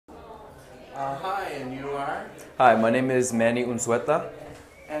Hi, and you are? Hi, my name is Manny Unzueta.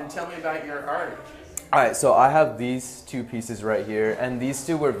 And tell me about your art. Alright, so I have these two pieces right here, and these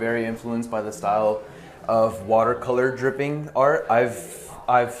two were very influenced by the style of watercolor dripping art.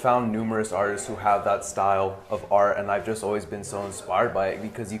 I've found numerous artists who have that style of art, and I've just always been so inspired by it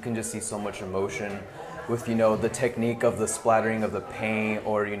because you can just see so much emotion with, the technique of the splattering of the paint,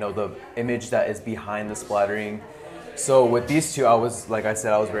 or, the image that is behind the splattering. So with these two, like I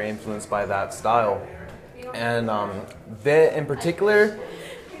said, I was very influenced by that style. And they, in particular,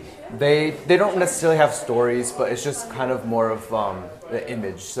 they don't necessarily have stories, but it's just kind of more of the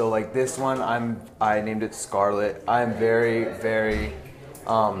image. So like this one, I named it Scarlet. I'm very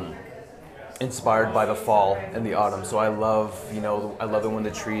inspired by the fall and the autumn. So I love it when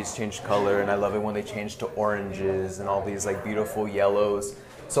the trees change color, and I love it when they change to oranges and all these like beautiful yellows.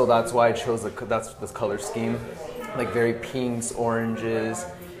 So that's why I chose that's the color scheme, like very pinks, oranges.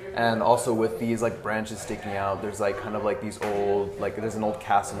 And also with these like branches sticking out, there's like kind of like these old, like there's an old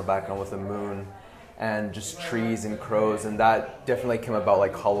castle in the background with a moon and just trees and crows, and that definitely came about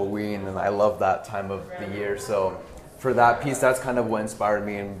like Halloween, and I love that time of the year. So for that piece, that's kind of what inspired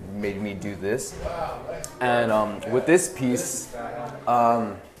me and made me do this. And with this piece,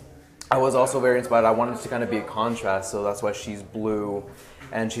 I was also very inspired. I wanted to kind of be a contrast, so that's why she's blue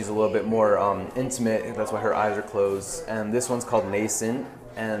and she's a little bit more intimate. That's why her eyes are closed. And this one's called Nascent,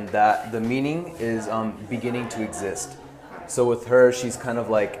 and that the meaning is beginning to exist. So with her, she's kind of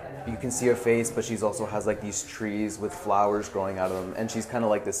like, you can see her face, but she's also has like these trees with flowers growing out of them, and she's kind of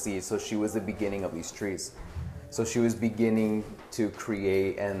like the seed. So she was the beginning of these trees. So she was beginning to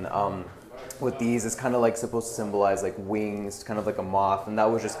create, and with these, it's kind of like supposed to symbolize like wings, kind of like a moth, and that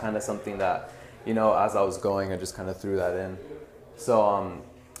was just kind of something that, as I was going, I just kind of threw that in. So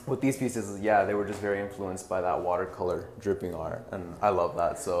with these pieces, yeah, they were just very influenced by that watercolor dripping art, and I love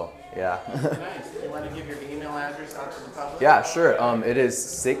that, so yeah. Nice. You want to give your email address out to the public? Yeah, sure. It is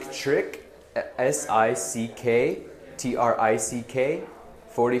sicktrick, SICKTRICK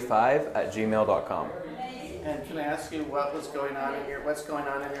 45@gmail.com. And can I ask you what's going on in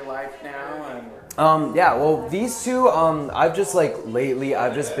your life now? Yeah, well, these two, I've just like lately,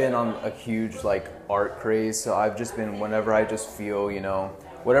 I've just been on a huge like art craze. So I've just been, whenever I just feel,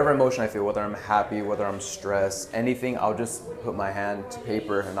 whatever emotion I feel, whether I'm happy, whether I'm stressed, anything, I'll just put my hand to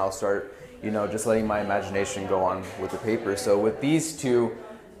paper and I'll start, just letting my imagination go on with the paper. So with these two,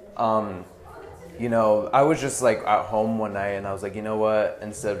 I was just like at home one night and I was like, you know what,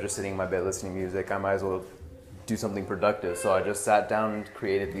 instead of just sitting in my bed listening to music, I might as well do something productive. So I just sat down and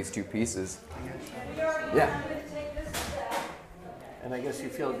created these two pieces. Yeah. And I guess you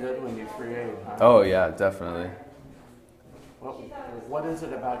feel good when you create, huh? Oh yeah, definitely. What is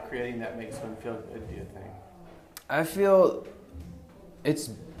it about creating that makes one feel good, do you think? I feel it's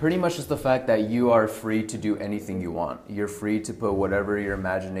pretty much just the fact that you are free to do anything you want. You're free to put whatever your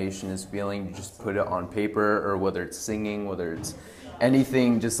imagination is feeling, you just put it on paper, or whether it's singing, whether it's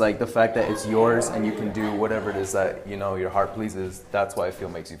anything, just like the fact that it's yours and you can do whatever it is that, your heart pleases. That's why I feel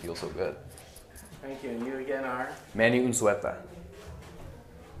makes you feel so good. Thank you. And you again are? Manny Unzueta.